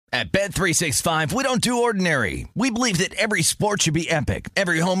At Bet365, we don't do ordinary. We believe that every sport should be epic.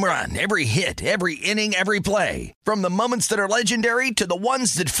 Every home run, every hit, every inning, every play. From the moments that are legendary to the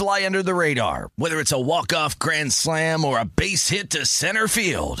ones that fly under the radar. Whether it's a walk-off grand slam or a base hit to center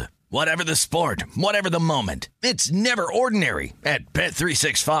field. Whatever the sport, whatever the moment. It's never ordinary at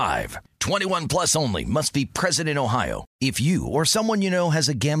Bet365. 21 plus only. Must be present in Ohio. If you or someone you know has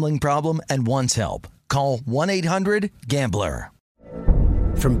a gambling problem and wants help, call 1-800-GAMBLER.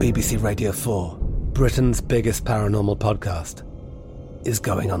 From BBC Radio 4, Britain's biggest paranormal podcast is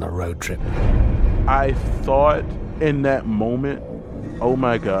going on a road trip. I thought in that moment, oh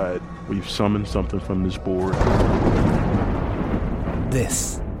my God, we've summoned something from this board.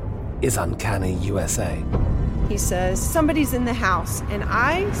 This is Uncanny USA. He says, somebody's in the house, and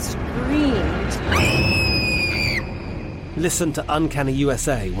I screamed. Listen to Uncanny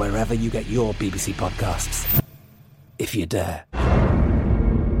USA wherever you get your BBC podcasts, if you dare.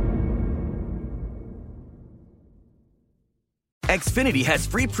 Xfinity has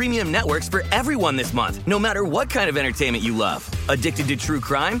free premium networks for everyone this month, no matter what kind of entertainment you love. Addicted to true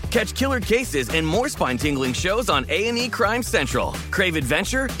crime? Catch killer cases and more spine-tingling shows on A&E Crime Central. Crave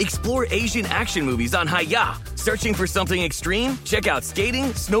adventure? Explore Asian action movies on Hi-YAH. Searching for something extreme? Check out skating,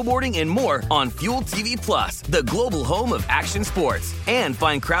 snowboarding, and more on Fuel TV Plus, the global home of action sports. And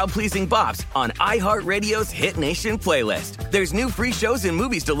find crowd-pleasing bops on iHeartRadio's Hit Nation playlist. There's new free shows and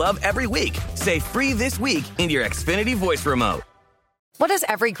movies to love every week. Say free this week in your Xfinity voice remote. What does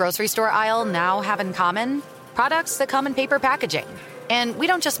every grocery store aisle now have in common? Products that come in paper packaging. And we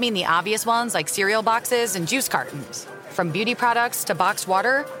don't just mean the obvious ones like cereal boxes and juice cartons. From beauty products to boxed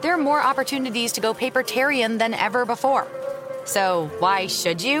water, there are more opportunities to go papertarian than ever before. So why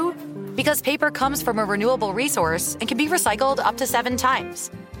should you? Because paper comes from a renewable resource and can be recycled up to 7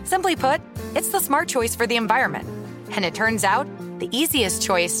 times. Simply put, it's the smart choice for the environment. And it turns out, the easiest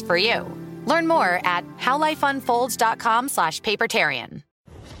choice for you. Learn more at howlifeunfolds.com/papertarian.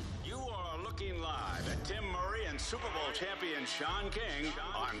 You are looking live at Tim Murray and Super Bowl champion Sean King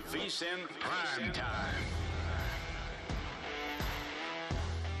on VSiN Prime Time.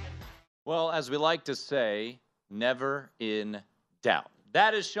 Well, as we like to say, never in doubt.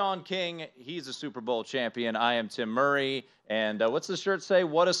 That is Sean King. He's a Super Bowl champion. I am Tim Murray. And what's the shirt say?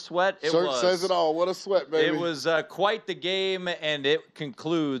 What a sweat. Shirt says it all. What a sweat, baby. It was quite the game, and it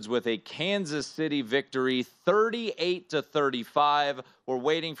concludes with a Kansas City victory, 38-35. We're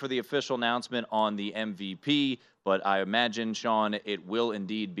waiting for the official announcement on the MVP, but I imagine, Sean, it will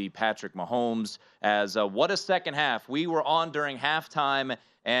indeed be Patrick Mahomes. As what a second half. We were on during halftime,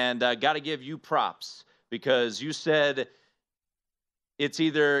 and got to give you props because you said it's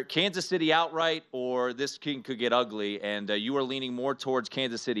either Kansas City outright or this king could get ugly, and you are leaning more towards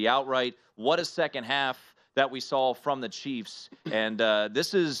Kansas City outright. What a second half that we saw from the Chiefs. And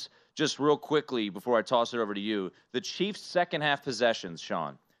this is just real quickly before I toss it over to you. The Chiefs' second half possessions,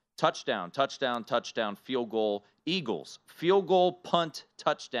 Sean. Touchdown, touchdown, touchdown, field goal. Eagles, field goal, punt,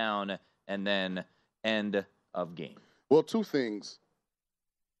 touchdown, and then end of game. Well, 2 things.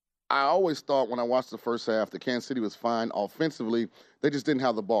 I always thought when I watched the first half that Kansas City was fine offensively. They just didn't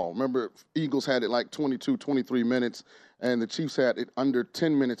have the ball. Remember, Eagles had it like 22, 23 minutes, and the Chiefs had it under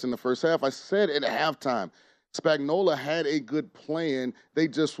 10 minutes in the first half. I said at halftime, Spagnuolo had a good plan. They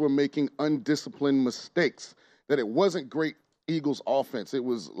just were making undisciplined mistakes, that it wasn't great Eagles offense. It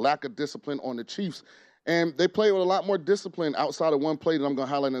was lack of discipline on the Chiefs. And they played with a lot more discipline outside of one play that I'm going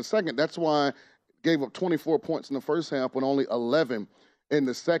to highlight in a second. That's why I gave up 24 points in the first half with only 11 in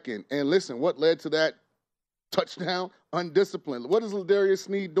the second. And listen, what led to that touchdown? Undisciplined. What is Ladarius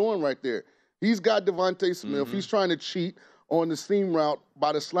Sneed doing right there? He's got Devontae Smith. He's trying to cheat on the seam route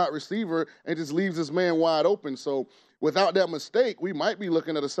by the slot receiver and just leaves his man wide open. So without that mistake, we might be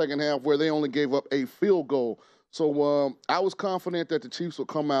looking at a second half where they only gave up a field goal. So I was confident that the Chiefs would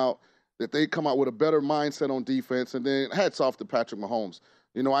come out, that they'd come out with a better mindset on defense, and then hats off to Patrick Mahomes.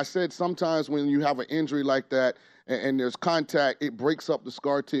 You know, I said sometimes when you have an injury like that and there's contact, it breaks up the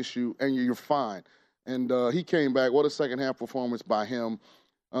scar tissue and you're fine. And he came back. What a second-half performance by him.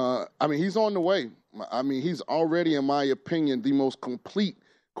 I mean, he's on the way. I mean, he's already, in my opinion, the most complete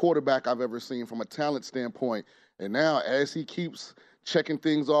quarterback I've ever seen from a talent standpoint. And now, as he keeps checking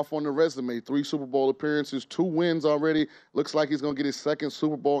things off on the resume, 3 Super Bowl appearances, 2 wins already. Looks like he's going to get his second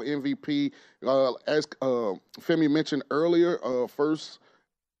Super Bowl MVP. As Femi mentioned earlier, first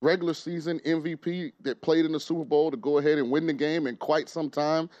regular season MVP that played in the Super Bowl to go ahead and win the game in quite some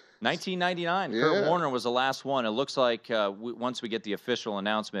time. 1999. Kurt Warner was the last one. It looks like once we get the official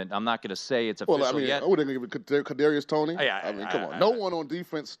announcement, I'm not going to say it's official yet. I wouldn't give it Kadarius Toney. Yeah, Come on. No one on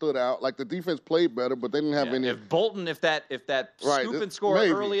defense stood out. Like, the defense played better, but they didn't have any. If Bolton, if that scoop and score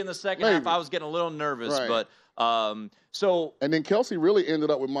early in the second half, I was getting a little nervous. But and then Kelce really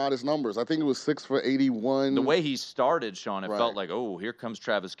ended up with modest numbers. I think it was 6 for 81. The way he started, Sean, it felt like, oh, here comes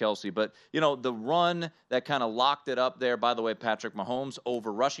Travis Kelce. But, the run that kind of locked it up there, by the way, Patrick Mahomes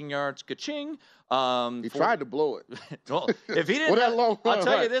over rushing yards, ka-ching. He tried to blow it. Well, if he didn't, I'll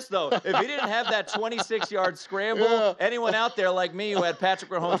tell you this, though. If he didn't have that 26-yard scramble, anyone out there like me who had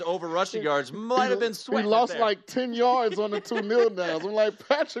Patrick Mahomes over rushing yards might have been sweating. He lost like 10 yards on the 2 kneel downs. I'm like,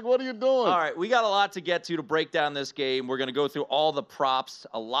 Patrick, what are you doing? All right, we got a lot to get to break down this game. We're going to go through all the props,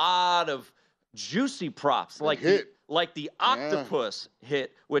 a lot of juicy props, like the octopus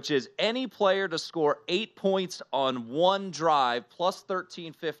hit, which is any player to score 8 points on one drive, plus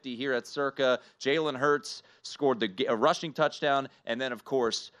 1350 here at Circa. Jalen Hurts scored a rushing touchdown, and then, of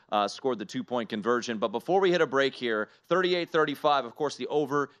course, scored the 2-point conversion. But before we hit a break here, 38-35, of course, the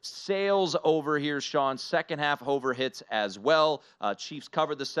over sails over here, Sean. Second half over hits as well. Chiefs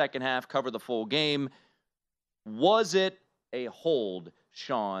covered the second half, covered the full game. Was it a hold,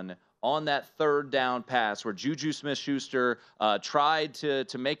 Sean, on that third down pass where Juju Smith-Schuster tried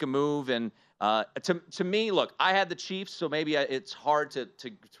to make a move? And to me, look, I had the Chiefs, so maybe it's hard to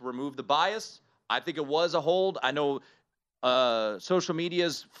remove the bias. I think it was a hold. I know social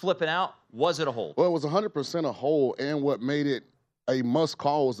media's flipping out. Was it a hold? Well, it was 100% a hold, and what made it a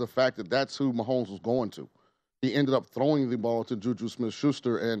must-call was the fact that that's who Mahomes was going to. He ended up throwing the ball to Juju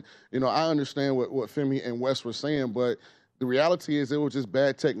Smith-Schuster, and, I understand what Femi and Wes were saying, but the reality is it was just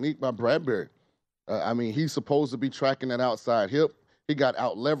bad technique by Bradbury. He's supposed to be tracking that outside hip. He got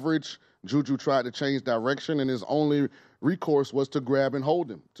out-leveraged. Juju tried to change direction, and his only recourse was to grab and hold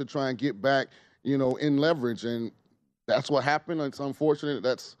him to try and get back, in leverage, and that's what happened. It's unfortunate.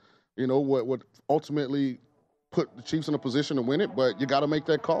 That's, what ultimately put the Chiefs in a position to win it, but you got to make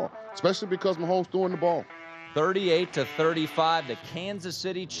that call, especially because Mahomes throwing the ball. 38-35, the Kansas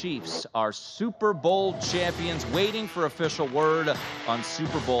City Chiefs are Super Bowl champions, waiting for official word on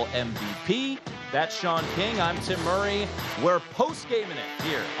Super Bowl MVP. That's Sean King. I'm Tim Murray. We're post-gaming it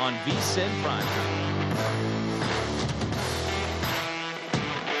here on VSiN Primetime.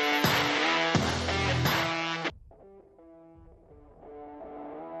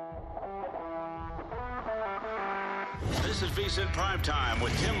 This is VSiN Primetime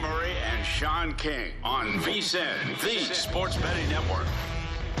with Tim Murray and Sean King on VSiN, the Sports Betting Network.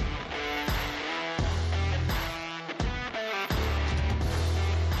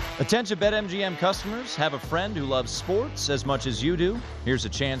 Attention BetMGM customers, have a friend who loves sports as much as you do? Here's a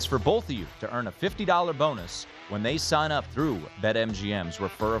chance for both of you to earn a $50 bonus when they sign up through BetMGM's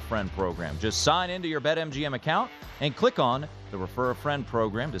Refer a Friend program. Just sign into your BetMGM account and click on the Refer a Friend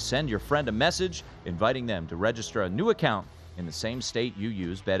program to send your friend a message inviting them to register a new account in the same state you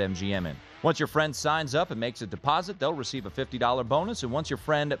use BetMGM in. Once your friend signs up and makes a deposit, they'll receive a $50 bonus. And once your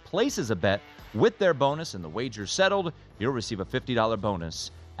friend places a bet with their bonus and the wager's settled, you'll receive a $50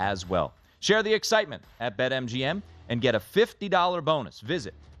 bonus as well. Share the excitement at BetMGM and get a $50 bonus.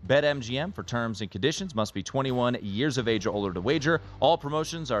 Visit BetMGM for terms and conditions. Must be 21 years of age or older to wager. All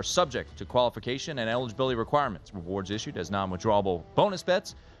promotions are subject to qualification and eligibility requirements. Rewards issued as non-withdrawable bonus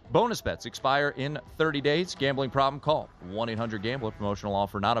bets. Bonus bets expire in 30 days. Gambling problem? Call 1-800-GAMBLER. Promotional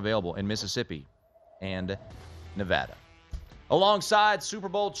offer not available in Mississippi and Nevada. Alongside Super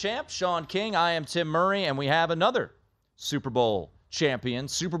Bowl champ Sean King, I am Tim Murray, and we have another Super Bowl champion.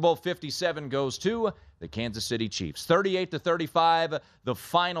 Super Bowl 57 goes to the Kansas City Chiefs. 38-35, the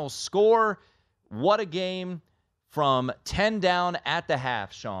final score. What a game from 10 down at the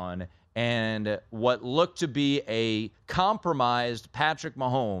half, Sean, and what looked to be a compromised Patrick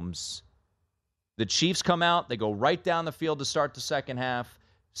Mahomes. The Chiefs come out, they go right down the field to start the second half,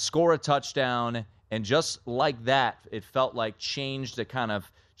 score a touchdown, and just like that, it felt like changed the kind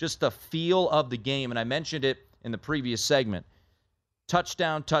of just the feel of the game. And I mentioned it in the previous segment.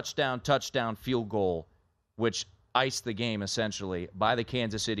 Touchdown, touchdown, touchdown, field goal, which iced the game essentially by the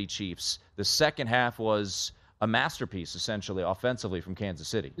Kansas City Chiefs. The second half was a masterpiece, essentially, offensively from Kansas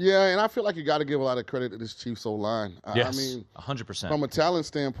City. Yeah, and I feel like you got to give a lot of credit to this Chiefs O-line. Yes, 100%. From a talent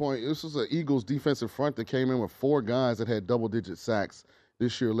standpoint, this was an Eagles defensive front that came in with 4 guys that had double-digit sacks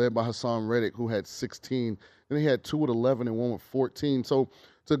this year, led by Hassan Reddick, who had 16. Then he had 2 with 11 and 1 with 14. So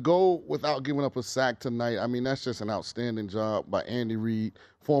to go without giving up a sack tonight, that's just an outstanding job by Andy Reid,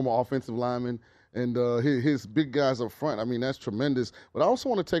 former offensive lineman, and his big guys up front. That's tremendous. But I also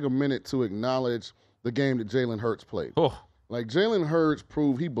want to take a minute to acknowledge the game that Jalen Hurts played. Oh. Like, Jalen Hurts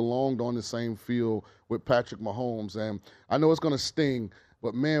proved he belonged on the same field with Patrick Mahomes. And I know it's going to sting,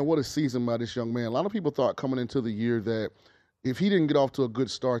 but, man, what a season by this young man. A lot of people thought coming into the year that if he didn't get off to a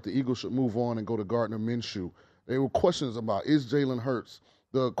good start, the Eagles should move on and go to Gardner Minshew. There were questions about, is Jalen Hurts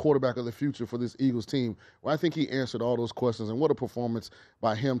the quarterback of the future for this Eagles team? Well, I think he answered all those questions, and what a performance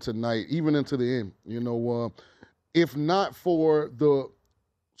by him tonight, even into the end. You know, if not for the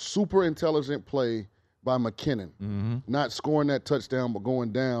super intelligent play by McKinnon, not scoring that touchdown but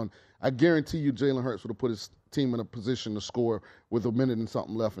going down, I guarantee you Jalen Hurts would have put his team in a position to score with a minute and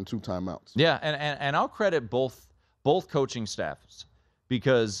something left and 2 timeouts. Yeah, and I'll credit both coaching staffs,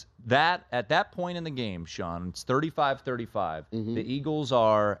 because at that point in the game, Sean, it's 35-35. The Eagles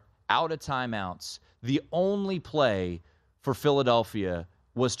are out of timeouts. The only play for Philadelphia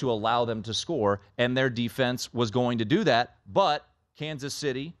was to allow them to score, and their defense was going to do that, but Kansas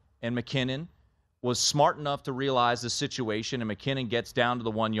City and McKinnon was smart enough to realize the situation, and McKinnon gets down to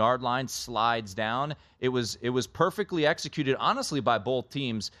the 1-yard line, slides down. It was perfectly executed, honestly, by both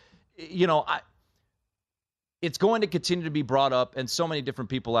teams. You know, it's going to continue to be brought up, and so many different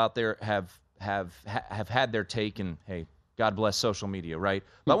people out there have had their take, and hey, God bless social media, right?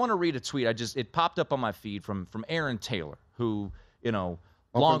 But I want to read a tweet. It popped up on my feed from Aaron Taylor, who, you know,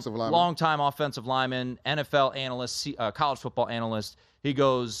 long-time offensive lineman, NFL analyst, college football analyst. He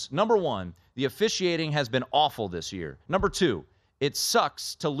goes, number 1, the officiating has been awful this year. Number 2, it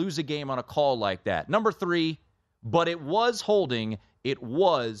sucks to lose a game on a call like that. Number 3, but it was holding. It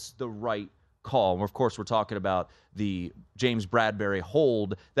was the right call. And of course, we're talking about the James Bradbury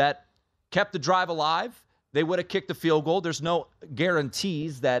hold that kept the drive alive. They would have kicked the field goal. There's no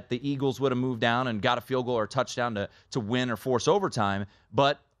guarantees that the Eagles would have moved down and got a field goal or a touchdown to win or force overtime.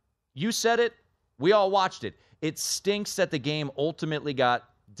 But you said it. We all watched it. It stinks that the game ultimately got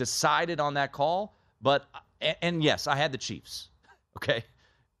decided on that call. But, and yes, I had the Chiefs. Okay?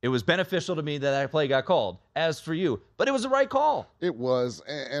 It was beneficial to me that play got called, as for you. But it was the right call. It was.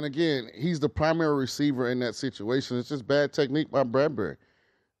 And again, he's the primary receiver in that situation. It's just bad technique by Bradbury.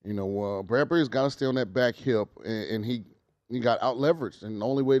 You know, Bradbury's got to stay on that back hip, and he got out-leveraged. And the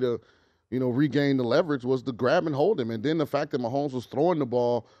only way to, you know, regain the leverage was to grab and hold him. And then the fact that Mahomes was throwing the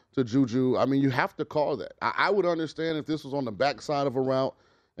ball to Juju, I mean, you have to call that. I would understand if this was on the backside of a route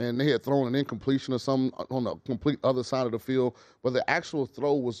and they had thrown an incompletion or something on the complete other side of the field, but the actual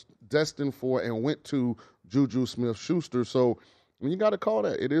throw was destined for and went to Juju Smith-Schuster. So, I mean, you got to call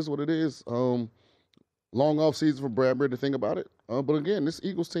that. It is what it is. Long offseason for Bradbury to think about it. But again, this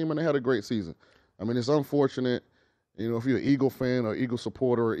Eagles team, and they had a great season. I mean, it's unfortunate, you know, if you're an Eagle fan or Eagle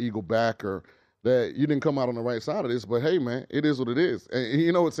supporter or Eagle backer, that you didn't come out on the right side of this. But, hey, man, it is what it is. And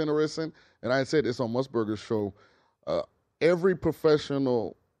you know what's interesting? And I said this on Musburger's show. Every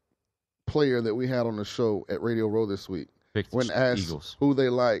professional player that we had on the show at Radio Row this week, when asked Eagles who they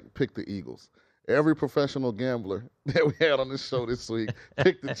like, picked the Eagles. Every professional gambler that we had on this show this week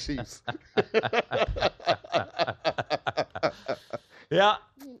picked the Chiefs. Yeah.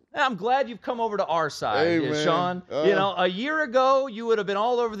 I'm glad you've come over to our side, hey, Sean. You know, a year ago, you would have been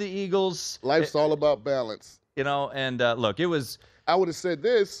all over the Eagles. Life's all about balance. You know, and look, it was. I would have said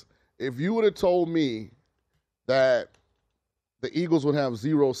this if you would have told me that the Eagles would have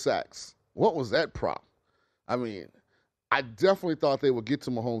 0 sacks. What was that prop? I mean, I definitely thought they would get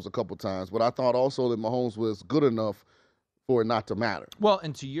to Mahomes a couple times, but I thought also that Mahomes was good enough for it not to matter. Well,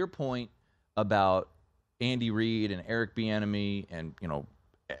 and to your point about Andy Reid and Eric Bieniemy and, you know,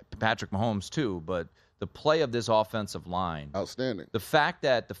 Patrick Mahomes too, but the play of this offensive line. Outstanding. The fact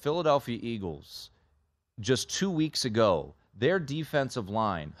that the Philadelphia Eagles, just 2 weeks ago, their defensive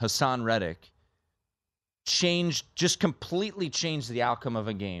line, Hassan Reddick, just completely changed the outcome of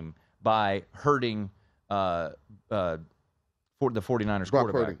a game by hurting for the 49ers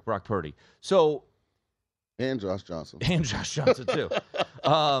quarterback, Brock Purdy. So, and Josh Johnson. And Josh Johnson, too.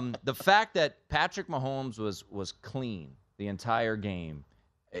 The fact that Patrick Mahomes was clean the entire game,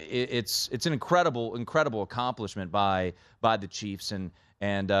 it's an incredible accomplishment by the Chiefs.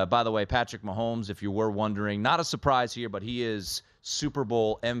 And by the way, Patrick Mahomes, if you were wondering, not a surprise here, but he is Super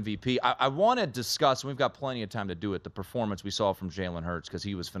Bowl MVP. I want to discuss, and we've got plenty of time to do it, the performance we saw from Jalen Hurts, because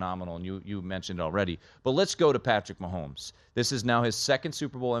he was phenomenal, and you mentioned it already. But let's go to Patrick Mahomes. This is now his second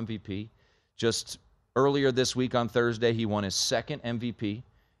Super Bowl MVP. Just earlier this week on Thursday, he won his second MVP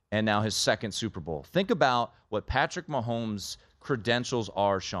and now his second Super Bowl. Think about what Patrick Mahomes' credentials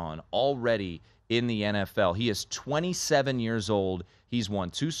are, Sean, already in the NFL. He is 27 years old. He's won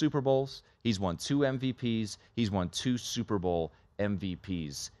 2 Super Bowls. He's won 2 MVPs. He's won 2 Super Bowl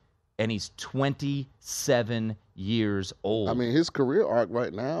MVPs. And he's 27 years old. I mean, his career arc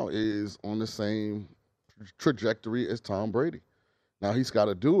right now is on the same trajectory as Tom Brady. Now, he's got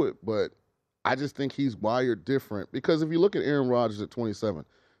to do it, but I just think he's wired different. Because if you look at Aaron Rodgers at 27,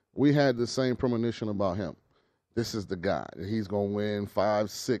 we had the same premonition about him. This is the guy. He's going to win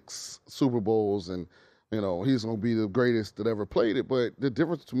 5-6 Super Bowls, and he's going to be the greatest that ever played it. But the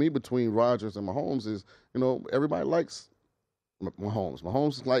difference to me between Rodgers and Mahomes is, everybody likes Mahomes.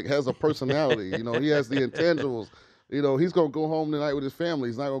 Mahomes has a personality. He has the intangibles. He's going to go home tonight with his family.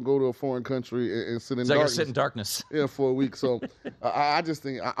 He's not going to go to a foreign country and sit in darkness. Sit in darkness. Yeah, for a week. So I just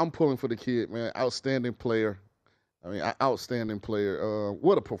think I'm pulling for the kid, man. Outstanding player. Outstanding player.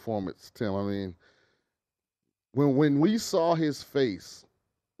 What a performance, Tim. When we saw his face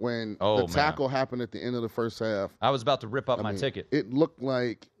when the tackle happened at the end of the first half. I was about to rip up my ticket. It looked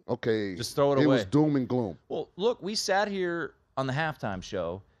like, okay, just throw it away. It was doom and gloom. Well, look, we sat here on the halftime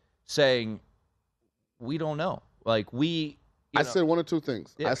show saying we don't know. I said one or two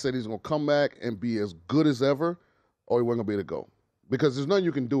things. Yeah. I said he's going to come back and be as good as ever, or he wasn't going to be able to go. Because there's nothing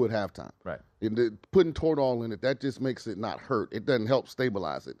you can do at halftime. Right. Putting Toradol in it, that just makes it not hurt. It doesn't help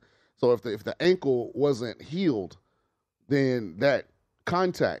stabilize it. So if the ankle wasn't healed, then that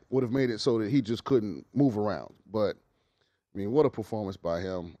contact would have made it so that he just couldn't move around. But, what a performance by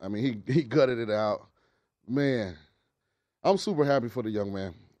him. He gutted it out. Man, I'm super happy for the young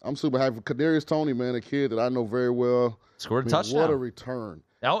man. I'm super happy for Kadarius Toney, man, a kid that I know very well. Scored a touchdown. What a return.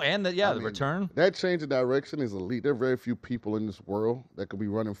 Oh, and the return. That change of direction is elite. There are very few people in this world that could be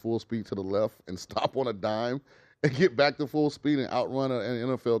running full speed to the left and stop on a dime and get back to full speed and outrun an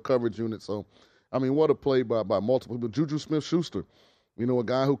NFL coverage unit. So, what a play by multiple people. Juju Smith-Schuster, a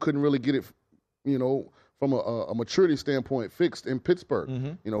guy who couldn't really get it, from a maturity standpoint fixed in Pittsburgh.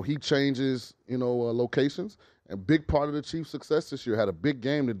 Mm-hmm. He changes, locations. A big part of the Chiefs' success this year, had a big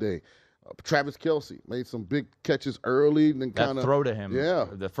game today. Travis Kelce made some big catches early. And that throw to him,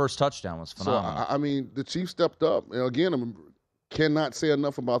 the first touchdown was phenomenal. So, the Chiefs stepped up. Again, I cannot say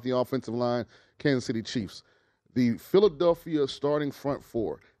enough about the offensive line, Kansas City Chiefs. The Philadelphia starting front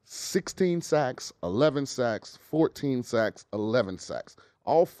four, 16 sacks, 11 sacks, 14 sacks, 11 sacks.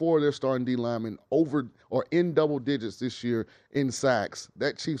 All four of their starting D linemen over or in double digits this year in sacks.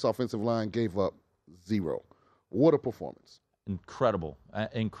 That Chiefs offensive line gave up 0. What a performance. Incredible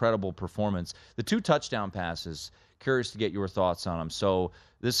performance. The 2 touchdown passes, curious to get your thoughts on them. So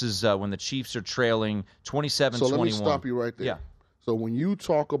this is when the Chiefs are trailing 27-21. So let me stop you right there. Yeah. So when you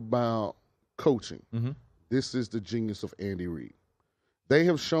talk about coaching, this is the genius of Andy Reid. They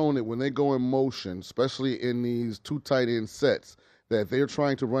have shown that when they go in motion, especially in these 2 tight end sets, that they're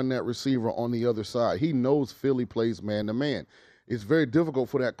trying to run that receiver on the other side. He knows Philly plays man-to-man. It's very difficult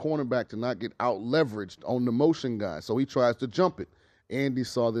for that cornerback to not get out-leveraged on the motion guy, so he tries to jump it. Andy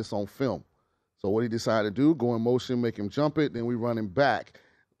saw this on film. So what he decided to do, go in motion, make him jump it, then we run him back.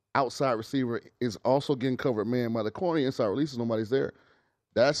 Outside receiver is also getting covered man by the corner. Inside releases, nobody's there.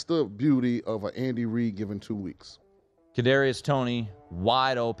 That's the beauty of an Andy Reid given 2 weeks. Kadarius Toney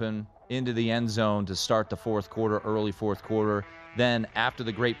wide open into the end zone to start the early fourth quarter. Then after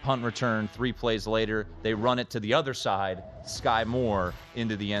the great punt return, 3 plays later, they run it to the other side. Sky Moore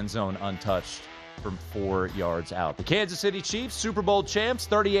into the end zone untouched from 4 yards out. The Kansas City Chiefs, Super Bowl champs,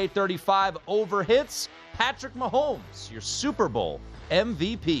 38-35 over hits. Patrick Mahomes, your Super Bowl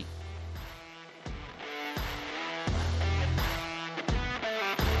MVP.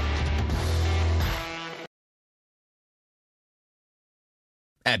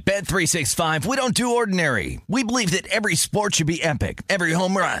 At Bet365, we don't do ordinary. We believe that every sport should be epic. Every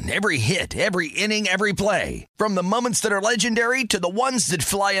home run, every hit, every inning, every play. From the moments that are legendary to the ones that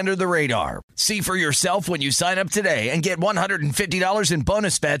fly under the radar. See for yourself when you sign up today and get $150 in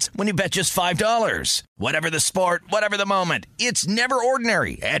bonus bets when you bet just $5. Whatever the sport, whatever the moment, it's never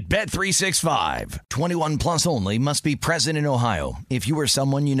ordinary at Bet365. 21 plus only. Must be present in Ohio. If you or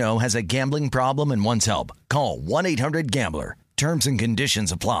someone you know has a gambling problem and wants help, call 1-800-GAMBLER. Terms and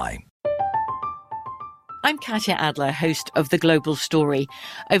conditions apply. I'm Katya Adler, host of The Global Story.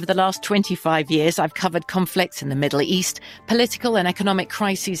 Over the last 25 years, I've covered conflicts in the Middle East, political and economic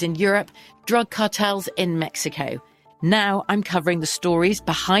crises in Europe, drug cartels in Mexico. Now I'm covering the stories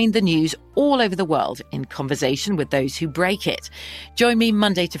behind the news all over the world in conversation with those who break it. Join me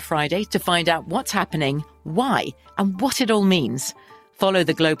Monday to Friday to find out what's happening, why, and what it all means. Follow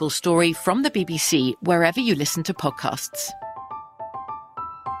The Global Story from the BBC wherever you listen to podcasts.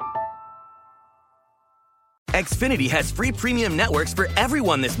 Xfinity has free premium networks for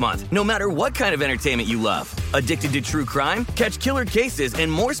everyone this month, no matter what kind of entertainment you love. Addicted to true crime? Catch killer cases and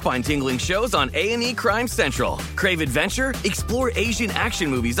more spine-tingling shows on A&E Crime Central. Crave adventure? Explore Asian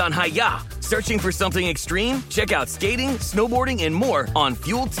action movies on Hi-YAH. Searching for something extreme? Check out skating, snowboarding, and more on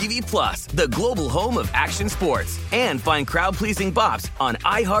Fuel TV Plus, the global home of action sports. And find crowd-pleasing bops on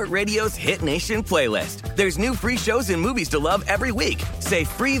iHeartRadio's Hit Nation playlist. There's new free shows and movies to love every week. Say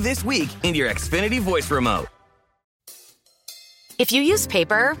free this week in your Xfinity voice remote. If you use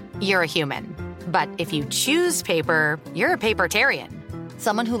paper, you're a human. But if you choose paper, you're a papertarian.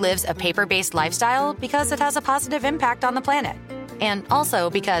 Someone who lives a paper-based lifestyle because it has a positive impact on the planet. And also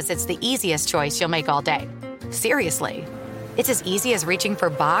because it's the easiest choice you'll make all day. Seriously. It's as easy as reaching for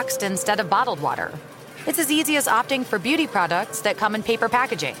boxed instead of bottled water. It's as easy as opting for beauty products that come in paper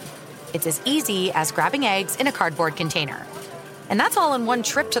packaging. It's as easy as grabbing eggs in a cardboard container. And that's all in one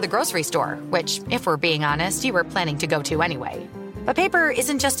trip to the grocery store, which, if we're being honest, you were planning to go to anyway. But paper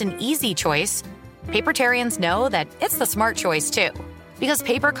isn't just an easy choice. Papertarians know that it's the smart choice, too. Because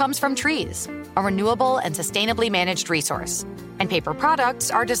paper comes from trees, a renewable and sustainably managed resource. And paper products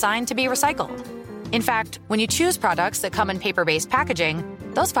are designed to be recycled. In fact, when you choose products that come in paper-based packaging,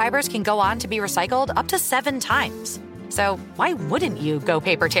 those fibers can go on to be recycled up to 7 times. So why wouldn't you go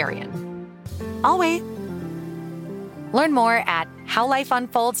papertarian? I'll wait. Learn more at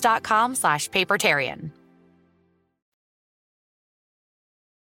howlifeunfolds.com/papertarian.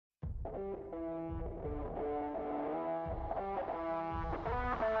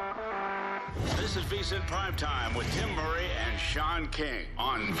 This is VSiN Primetime with Tim Murray and Sean King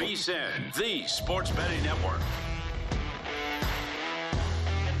on VSiN, the sports betting network.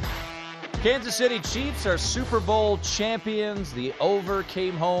 Kansas City Chiefs are Super Bowl champions. The over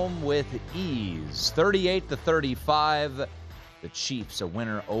came home with ease, 38-35. The Chiefs a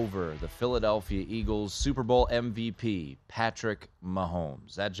winner over the Philadelphia Eagles. Super Bowl MVP, Patrick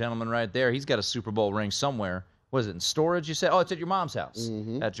Mahomes. That gentleman right there, he's got a Super Bowl ring somewhere. Was it in storage, you said? Oh, it's at your mom's house.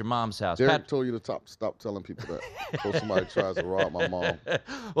 Mm-hmm. At your mom's house. Derek told you to stop telling people that before somebody tries to rob my mom.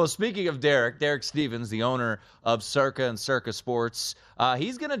 Well, speaking of Derek Stevens, the owner of Circa and Circa Sports,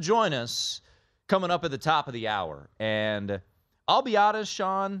 he's going to join us coming up at the top of the hour. And I'll be honest,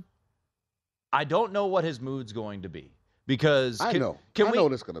 Sean, I don't know what his mood's going to be. Because I know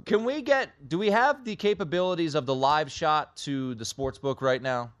what it's going to be. Do we have the capabilities of the live shot to the sports book right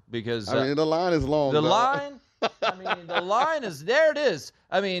now? Because the line is long. The line is, there it is.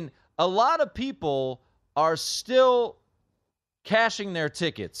 I mean, a lot of people are still cashing their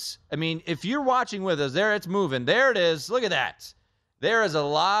tickets. I mean, if you're watching with us, there it's moving. There it is. Look at that. There is a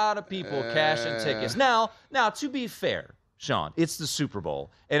lot of people cashing tickets. Now, to be fair, Sean, it's the Super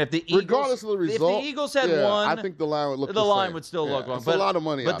Bowl, and if the Eagles, regardless of the result, if the Eagles had won, I think the line would look. The line would still look long. It's a lot of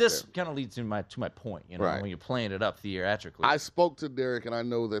money. But this kind of leads to my point. You know, right. when you're playing it up theatrically. I spoke to Derek, and I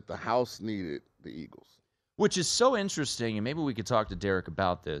know that the house needed the Eagles, which is so interesting. And maybe we could talk to Derek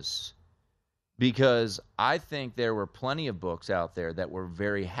about this, because I think there were plenty of books out there that were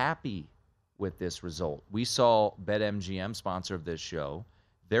very happy with this result. We saw BetMGM, sponsor of this show.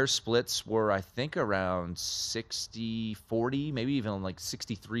 Their splits were, I think, around 60-40, maybe even like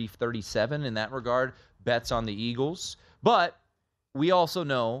 63-37 in that regard, bets on the Eagles. But we also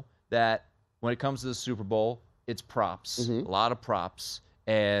know that when it comes to the Super Bowl, it's props, a lot of props,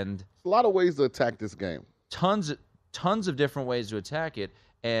 and a lot of ways to attack this game. Tons of different ways to attack it,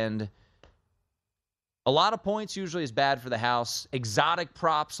 and a lot of points usually is bad for the house. Exotic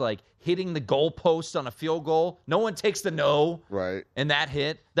props like hitting the goalpost on a field goal. No one takes the no. Right. And that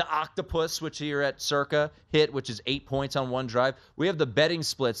hit. The octopus, which here at Circa hit, which is 8 points on one drive. We have the betting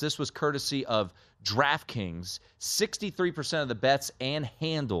splits. This was courtesy of DraftKings. 63% of the bets and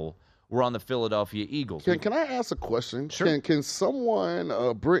handle were on the Philadelphia Eagles. Can I ask a question? Sure. Can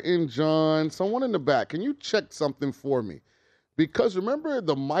someone, Britton, John, someone in the back, can you check something for me? Because remember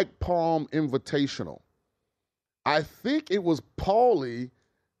the Mike Palm Invitational? I think it was Paulie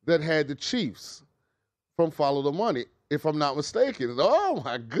that had the Chiefs from Follow the Money, if I'm not mistaken. Oh,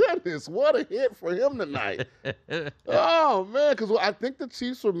 my goodness, what a hit for him tonight. Oh, man, because I think the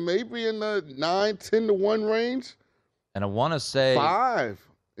Chiefs were maybe in the 9-10-1 range. And I want to say 5.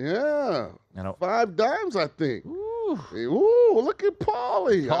 Yeah. 5 dimes, I think. Ooh, look at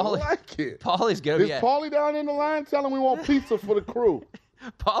Paulie. I like it. Paulie's going to be Paulie down in the line telling we want pizza for the crew?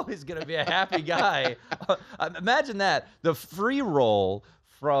 Paulie's going to be a happy guy. Imagine that. The free roll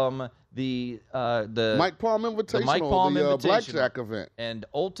from the Mike Palm Invitational, the blackjack event. And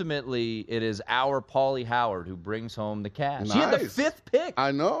ultimately, it is our Paulie Howard who brings home the cash. Nice. He had the 5th pick.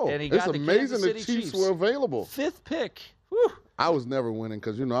 I know. And it's amazing the Chiefs were available. 5th pick. Whew. I was never winning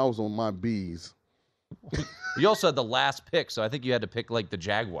because, I was on my B's. You also had the last pick, so I think you had to pick like the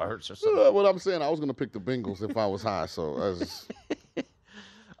Jaguars or something. What I'm saying, I was going to pick the Bengals if I was high. So,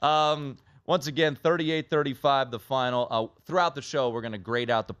 Once again, 38-35 the final. Throughout the show, we're going to grade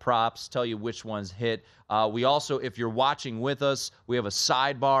out the props, tell you which ones hit. We also, if you're watching with us, we have a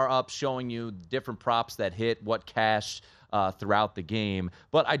sidebar up showing you different props that hit, what cash throughout the game.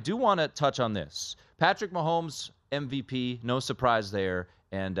 But I do want to touch on this. Patrick Mahomes, MVP, no surprise there,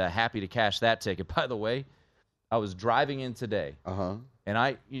 and happy to cash that ticket. By the way, I was driving in today,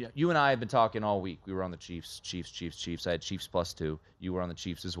 and you and I have been talking all week. We were on the Chiefs. I had Chiefs +2. You were on the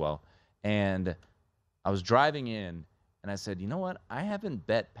Chiefs as well. And I was driving in, and I said, you know what? I haven't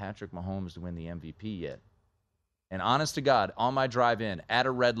bet Patrick Mahomes to win the MVP yet. And honest to God, on my drive in, at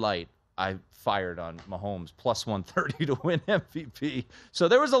a red light, I fired on Mahomes +130 to win MVP. So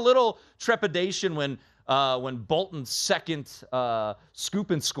there was a little trepidation when Bolton's second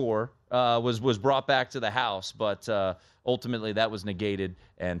scoop and score was brought back to the house. But ultimately, that was negated,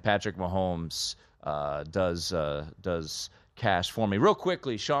 and Patrick Mahomes does cash for me. Real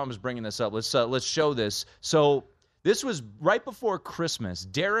quickly, Sean was bringing this up. Let's show this. So this was right before Christmas.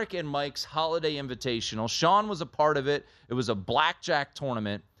 Derek and Mike's Holiday Invitational. Sean was a part of it. It was a blackjack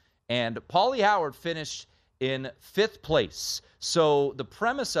tournament, and Paulie Howard finished in 5th place. So the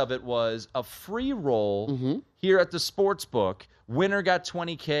premise of it was a free roll here at the sports book. Winner got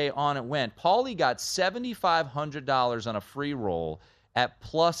 $20K, on it went. Paulie got $7,500 on a free roll at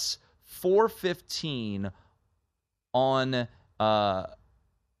plus 415 on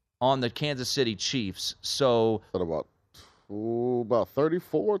the Kansas City Chiefs. So about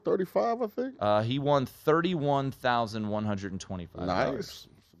 34, 35, I think. He won $31,125. Nice.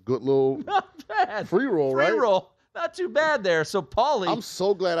 Good little Not bad. free roll, right? Free roll. Not too bad there. So, Paulie. I'm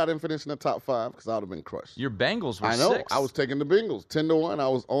so glad I didn't finish in the top 5 because I would have been crushed. Your Bengals were 6. I know. I was taking the Bengals 10-1. I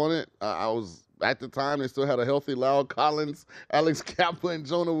was on it. I was at the time they still had a healthy La'el Collins, Alex Kappa, and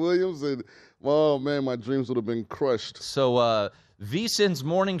Jonah Williams, and oh man, my dreams would have been crushed. So, VSiN's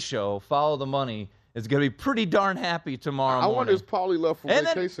morning show, Follow the Money, is going to be pretty darn happy tomorrow morning. I wonder if Paulie left for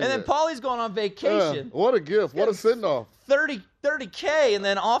vacation. And then Paulie's going on vacation. What a gift. What a send-off. 30K and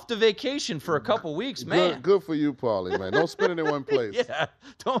then off to vacation for a couple weeks, man. Good for you, Paulie, man. Don't spend it in one place. Yeah,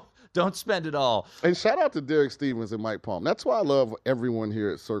 don't spend it all. And shout out to Derek Stevens and Mike Palm. That's why I love everyone here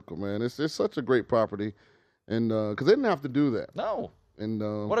at Circle, man. It's such a great property, and because they didn't have to do that. No. And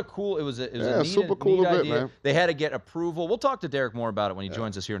what a cool it was a super cool event, idea. man. They had to get approval. We'll talk to Derek more about it when he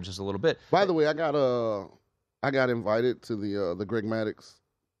joins us here in just a little bit. By the way, I got invited to the Greg Maddux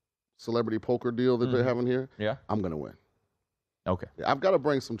celebrity poker deal that they're having here. Yeah, I'm gonna win. Okay. Yeah, I've got to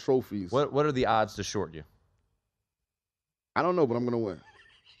bring some trophies. What are the odds to short you? I don't know, but I'm gonna win.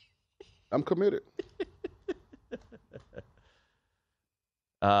 I'm committed.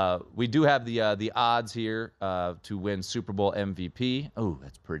 We do have the odds here to win Super Bowl MVP. Oh,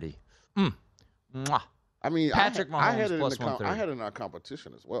 that's pretty. Mwah. I mean, Patrick Mahomes I had it plus 130. I had it in our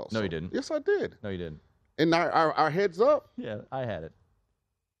competition as well. No, you didn't. Yes, I did. No, you didn't. And our heads up. Yeah, I had it.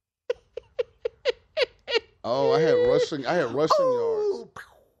 Oh, I had rushing yards.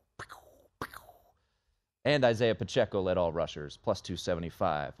 And Isaiah Pacheco led all rushers, plus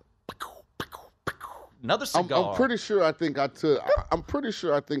 275. Another cigar. I'm pretty sure I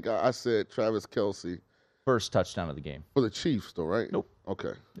said Travis Kelce. First touchdown of the game. For the Chiefs, though, right? Nope.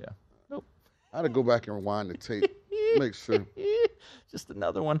 Okay. Yeah. Nope. I had to go back and rewind the tape. Make sure. Just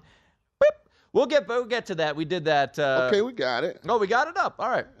another one. Boop. We'll get to that. We did that. Okay, we got it. Oh, we got it up.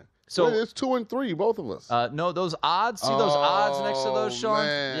 All right. So it's 2 and 3, both of us. No, those odds. See those odds next to those, Sean?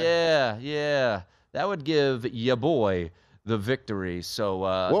 Man. Yeah. That would give ya boy the victory. So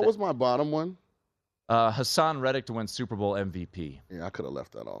what was my bottom one? Hassan Reddick to win Super Bowl MVP. Yeah, I could have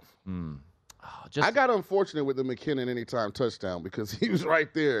left that off. I got unfortunate with the McKinnon anytime touchdown because he was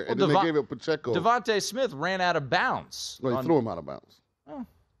right there, and then they gave it Pacheco. Devontae Smith ran out of bounds. No, he threw him out of bounds. Oh.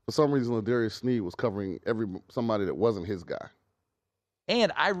 For some reason, Ladarius Sneed was covering somebody that wasn't his guy.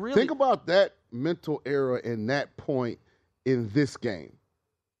 And I really think about that mental error and that point in this game.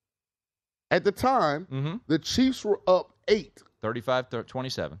 At the time, the Chiefs were up 8.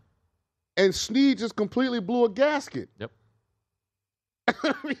 35-27. And Sneed just completely blew a gasket. Yep.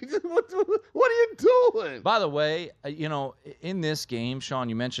 I mean, what are you doing? By the way, in this game, Sean,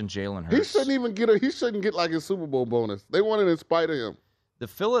 you mentioned Jalen Hurts. He shouldn't get like his Super Bowl bonus. They won it in spite of him. The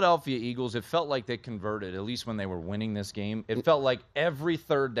Philadelphia Eagles, it felt like they converted, at least when they were winning this game. It felt like every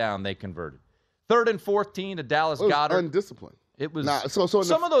third down they converted. 3rd and 14 to Dallas Goedert. Undisciplined. It was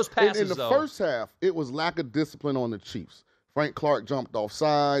some of those passes, in the first half, it was lack of discipline on the Chiefs. Frank Clark jumped off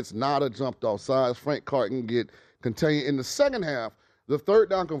sides. Nada jumped off sides. Frank Clark can get contained. In the second half, the third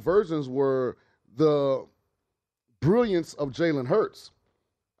down conversions were the brilliance of Jalen Hurts.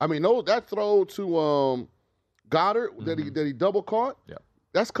 I mean, that throw to Goddard that he double caught. Yeah.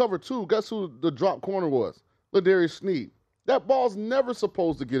 That's cover 2. Guess who the drop corner was? Ladarius Sneed. That ball's never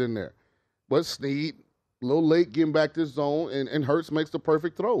supposed to get in there. But Sneed, a little late getting back to his zone, and Hurts makes the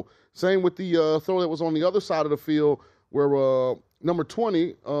perfect throw. Same with the throw that was on the other side of the field where number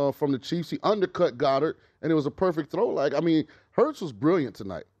 20 from the Chiefs, he undercut Goddard, and it was a perfect throw. Hurts was brilliant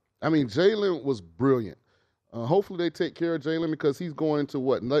tonight. Jalen was brilliant. Hopefully they take care of Jalen because he's going into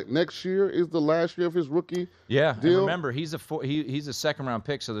what? Next year is the last year of his rookie deal. And remember, he's a second-round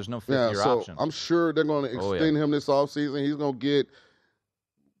pick, so there's no fifth-year option. I'm sure they're going to extend him this offseason. He's going to get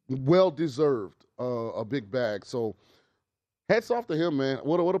well-deserved a big bag. So hats off to him, man.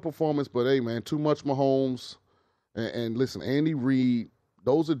 What a performance. But, hey, man, too much Mahomes. And listen, Andy Reid,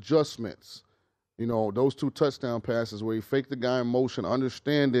 those adjustments, those 2 touchdown passes where he faked the guy in motion,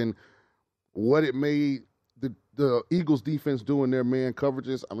 understanding what it made the Eagles defense do in their man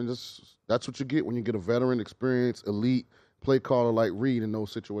coverages. That's what you get when you get a veteran, experienced, elite play caller like Reid in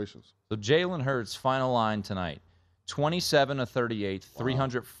those situations. So Jalen Hurts, final line tonight, 27 of 38,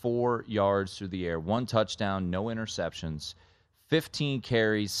 304 yards through the air, 1 touchdown, no interceptions, 15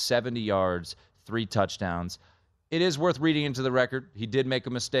 carries, 70 yards, 3 touchdowns. It is worth reading into the record. He did make a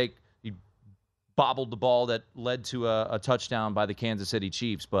mistake. He bobbled the ball that led to a touchdown by the Kansas City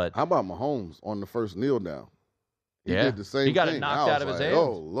Chiefs. But how about Mahomes on the first kneel down? He did the same thing. He got it knocked out of his hands.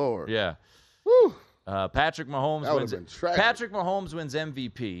 Oh, Lord. Yeah. Whew. Patrick Mahomes wins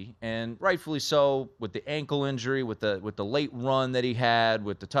MVP, and rightfully so, with the ankle injury, with the late run that he had,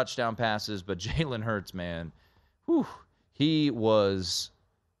 with the touchdown passes. But Jalen Hurts, man, he was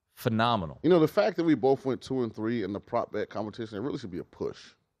phenomenal. The fact that we both went 2 and 3 in the prop bet competition, it really should be a push.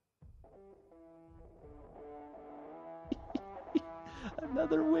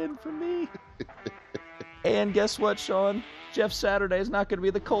 Another win for me. And guess what, Sean? Jeff Saturday is not going to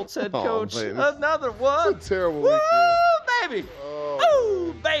be the Colts head coach. Man, another one. It's a terrible Woo, weekend. baby.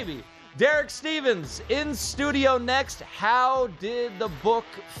 Ooh, baby. Derek Stevens in studio next. How did the book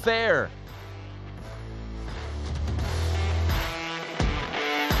fare?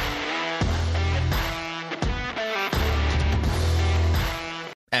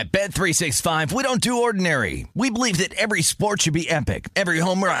 At Bet365, we don't do ordinary. We believe that every sport should be epic. Every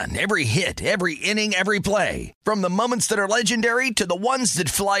home run, every hit, every inning, every play. From the moments that are legendary to the ones that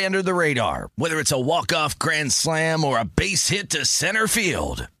fly under the radar. Whether it's a walk-off grand slam or a base hit to center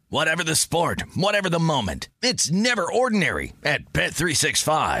field. Whatever the sport, whatever the moment. It's never ordinary at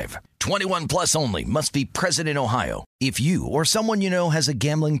Bet365. 21 plus only. Must be present in Ohio. If you or someone you know has a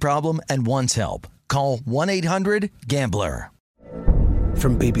gambling problem and wants help, call 1-800-GAMBLER.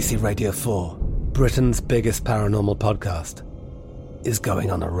 From BBC Radio 4, Britain's biggest paranormal podcast is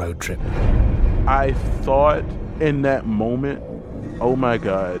going on a road trip. I thought in that moment, oh my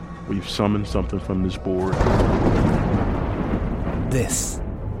God, we've summoned something from this board. This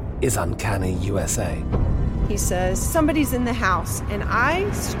is Uncanny USA. He says, somebody's in the house, and I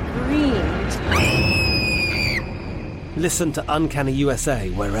screamed. Listen to Uncanny USA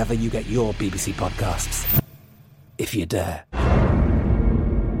wherever you get your BBC podcasts, if you dare.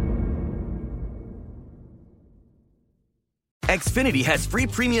 Xfinity has free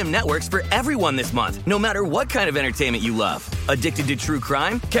premium networks for everyone this month, no matter what kind of entertainment you love. Addicted to true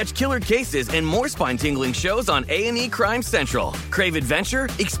crime? Catch killer cases and more spine-tingling shows on A&E Crime Central. Crave adventure?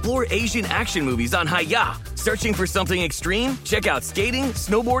 Explore Asian action movies on Hi-YAH. Searching for something extreme? Check out skating,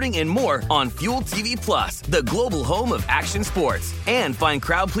 snowboarding, and more on Fuel TV Plus, the global home of action sports. And find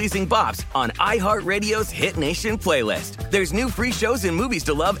crowd-pleasing bops on iHeartRadio's Hit Nation playlist. There's new free shows and movies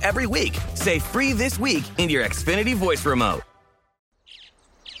to love every week. Say free this week in your Xfinity voice remote.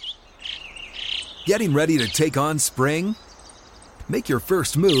 Getting ready to take on spring? Make your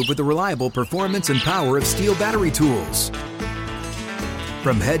first move with the reliable performance and power of Steel battery tools.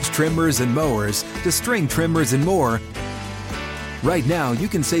 From hedge trimmers and mowers to string trimmers and more, right now you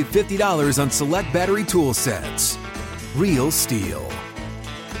can save $50 on select battery tool sets. Real Steel.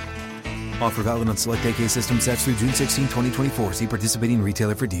 Offer valid on select AK system sets through June 16, 2024. See participating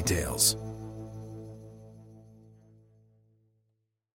retailer for details.